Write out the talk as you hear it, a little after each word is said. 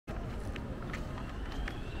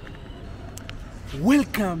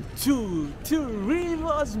Welcome to Two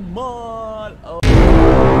Rivers Mall.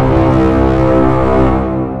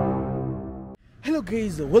 Hello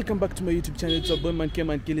guys, welcome back to my YouTube channel. It's your boy man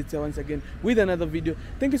Kilits once again with another video.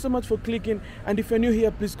 Thank you so much for clicking, and if you're new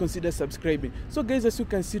here, please consider subscribing. So guys, as you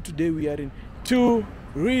can see, today we are in Two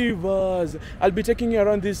Rivers. I'll be taking you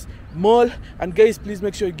around this mall, and guys, please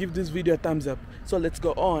make sure you give this video a thumbs up. So let's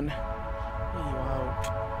go on. Hey, wow.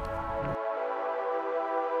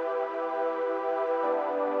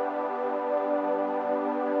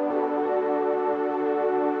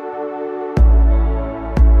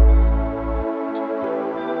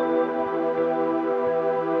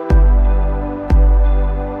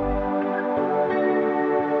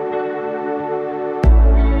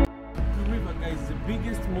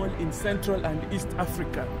 Biggest mall in Central and East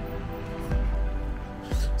Africa.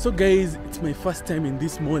 So guys, it's my first time in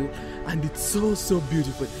this mall and it's so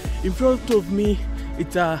beautiful. In front of me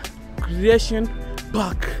it's a creation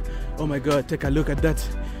park. Oh my god, take a look at that.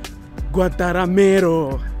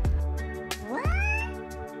 Guantanamero.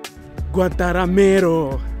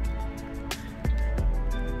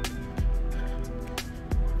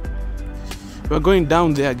 We're going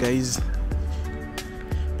down there, guys.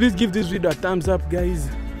 Please give this video a thumbs up, guys.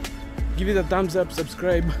 Give it a thumbs up,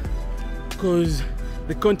 subscribe, because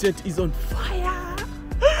the content is on fire.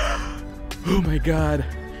 Oh my god.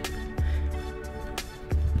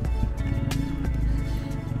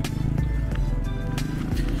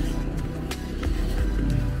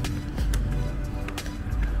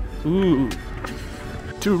 Ooh.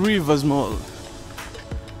 Two Rivers Mall.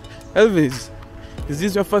 Elvis, is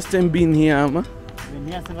this your first time being here, man? Been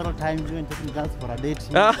here several times, even taking girls for a date.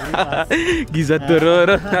 Giza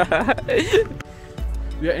Tororo.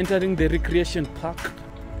 We are entering the recreation park.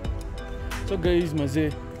 So guys,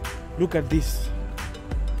 maze, look at this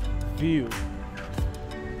view.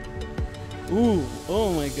 Ooh,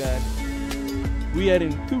 oh my god. We are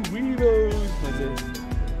in Two Rivers, maze.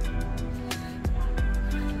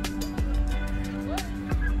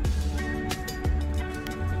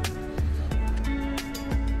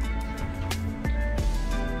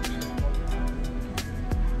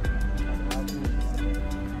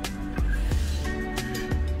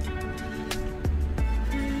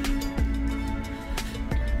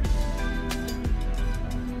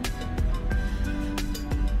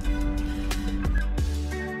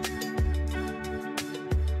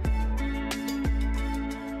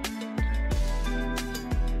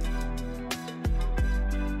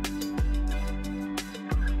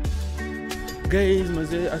 Guys,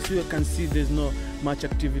 as you can see, there's not much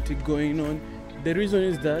activity going on. The reason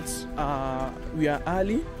is that we are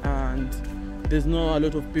early and there's not a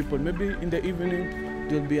lot of people. Maybe in the evening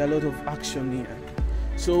there'll be a lot of action here.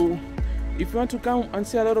 So if you want to come and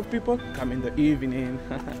see a lot of people, come in the evening.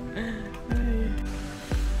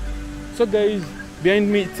 So guys, behind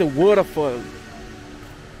me it's a waterfall.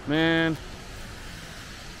 Man,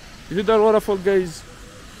 is it that waterfall, guys?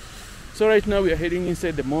 So right now we are heading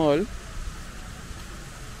inside the mall.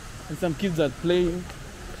 And some kids are playing.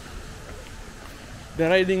 They're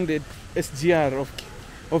riding the SGR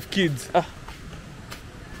of kids.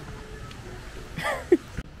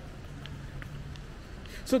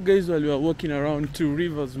 So guys, while we were walking around Two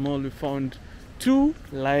Rivers Mall, we found two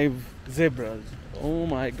live zebras. Oh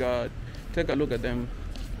my god. Take a look at them.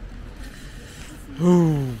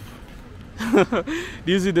 Do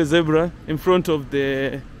you see the zebra in front of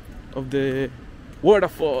the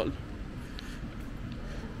waterfall?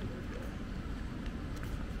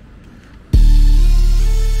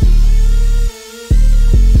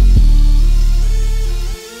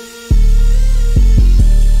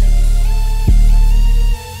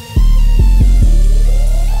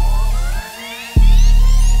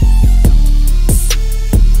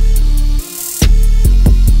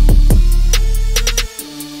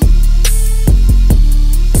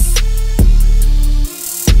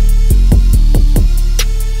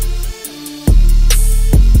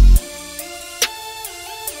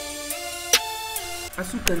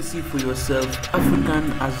 As you can see for yourself, African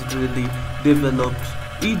has really developed.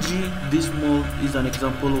 E.g., this mall is an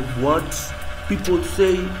example of what people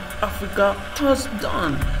say Africa has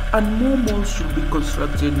done, and more malls should be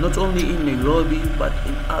constructed not only in Nairobi but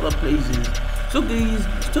in other places. So guys,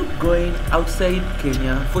 stop going outside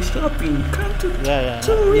Kenya for shopping. Come to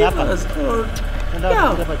Two Rivers or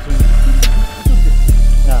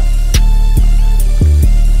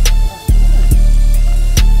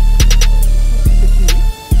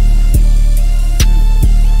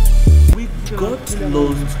got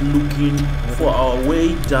lost looking for our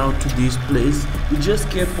way down to this place. We just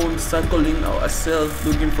kept on circling ourselves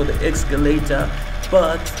looking for the escalator,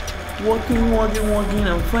 but walking,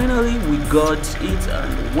 and finally we got it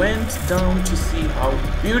and went down to see how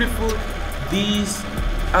beautiful this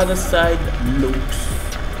other side looks.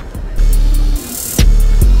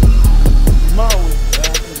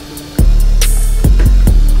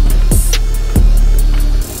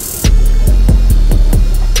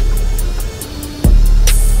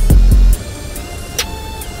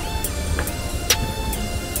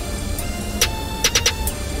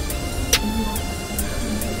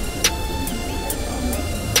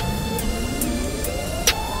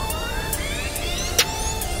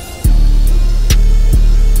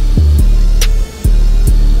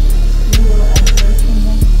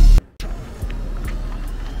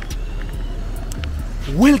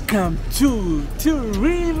 Welcome to Two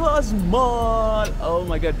Rivers Mall. Oh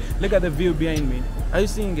my god, look at the view behind me. Are you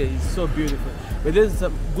seeing it? It's so beautiful. But there's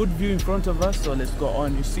a good view in front of us, so let's go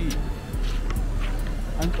on. You see,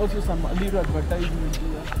 and also some little advertisement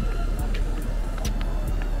here.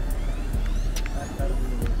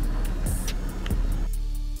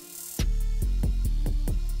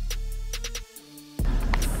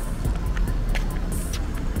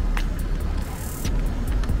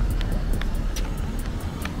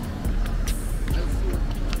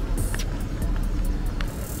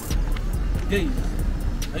 Guys,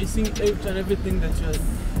 are you seeing each and everything that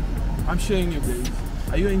I'm showing you guys?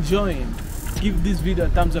 Are you enjoying? Give this video a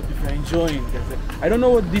thumbs up if you're enjoying, guys. I don't know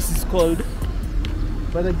what this is called,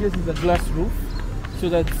 but I guess it's a glass roof so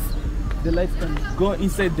that the light can go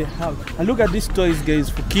inside the house. And look at these toys, guys,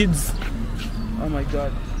 for kids. Oh my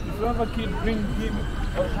god. If you have a kid, bring him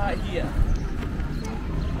or her here.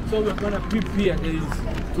 So we're gonna peep here, guys.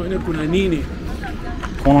 Tuone kuna nini.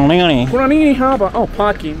 Kuna nini hapa? Oh,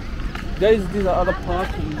 parking. Guys, these are other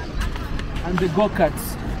parking and the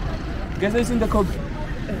go-karts. Guys, are you seeing the go-karts?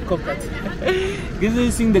 Guys, are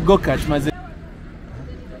you seeing the go-kart?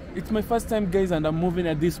 It's my first time, guys, and I'm moving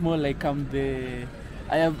at this mall like I've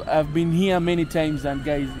been here many times, and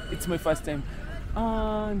guys, it's my first time,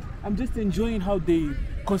 and I'm just enjoying how they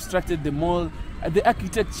constructed the mall, the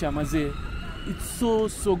architecture, maze. It's so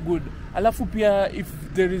good. Alafu pia, if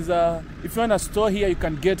you want a store here, you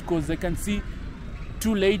can get, because I can see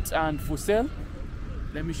too late and for sale.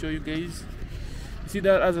 Let me show you guys. See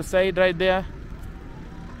that as a side right there?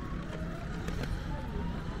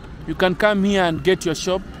 You can come here and get your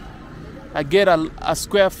shop. I get a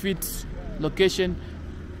square feet location,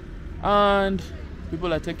 and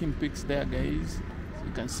people are taking pics there, guys.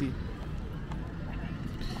 You can see.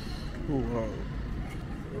 Oh, wow.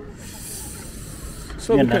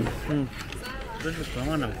 So we can.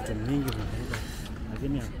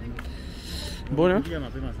 Mbona?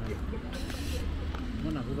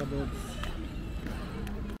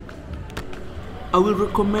 I will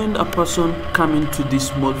recommend a person coming to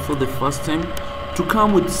this mall for the first time to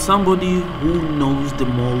come with somebody who knows the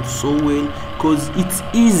mall so well, because it's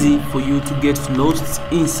easy for you to get lost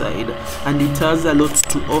inside, and it has a lot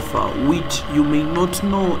to offer which you may not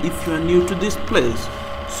know if you are new to this place.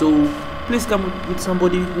 So please come with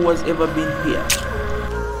somebody who has ever been here.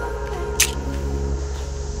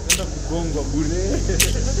 Bongo bure.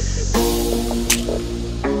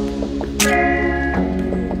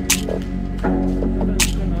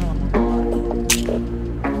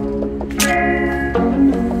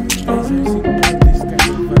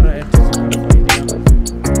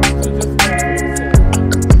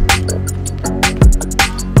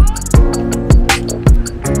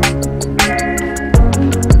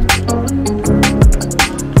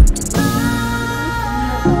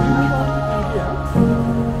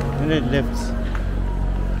 Left.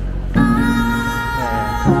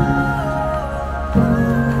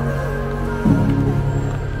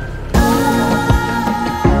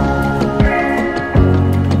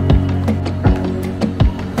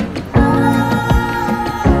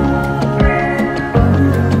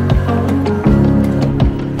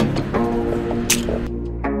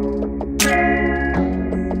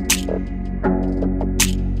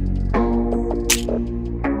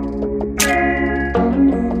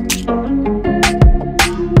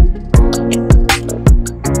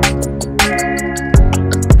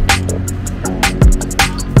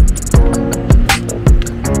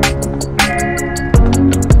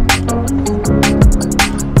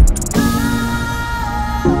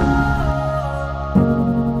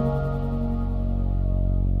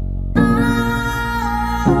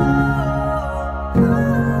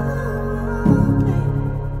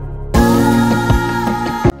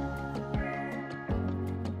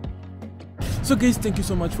 So guys, thank you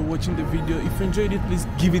so much for watching the video. If you enjoyed it, please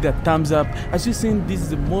give it a thumbs up. As you've seen, this is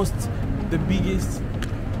the biggest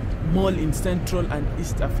mall in Central and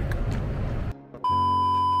East Africa.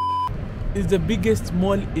 Is the biggest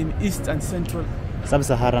mall in East and Central.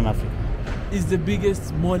 Sub-Saharan Africa. Is the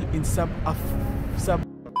biggest mall in Sub-Saharan.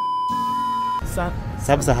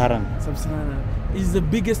 Sub-Saharan. Is the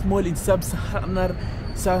biggest mall in Sub-Saharan.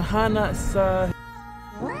 Something.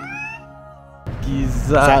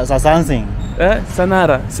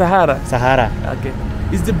 Sahara. Okay.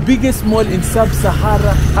 Is the biggest mall in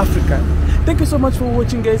Sub-Saharan Africa. Thank you so much for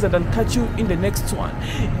watching, guys, and I'll catch you in the next one.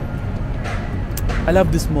 I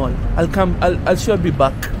love this mall. I'll sure be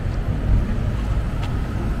back.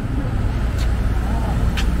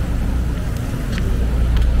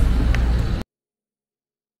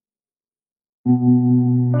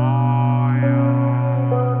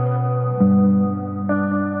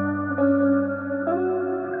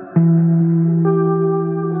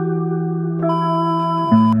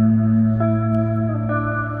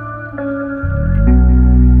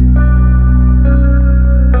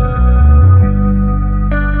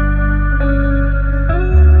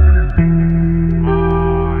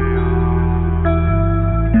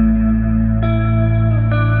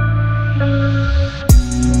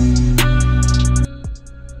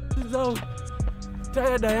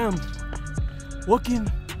 Tired I am walking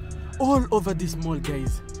all over this mall,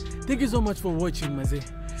 guys. Thank you so much for watching, Maze.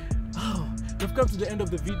 Oh, we've come to the end of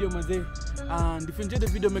the video, Maze, and if you enjoyed the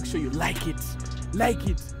video, make sure you like it.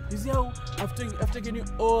 You see how I've taken you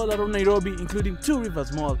all around Nairobi, including 2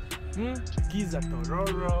 Rivers Mall, Giza,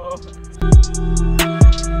 Tororo.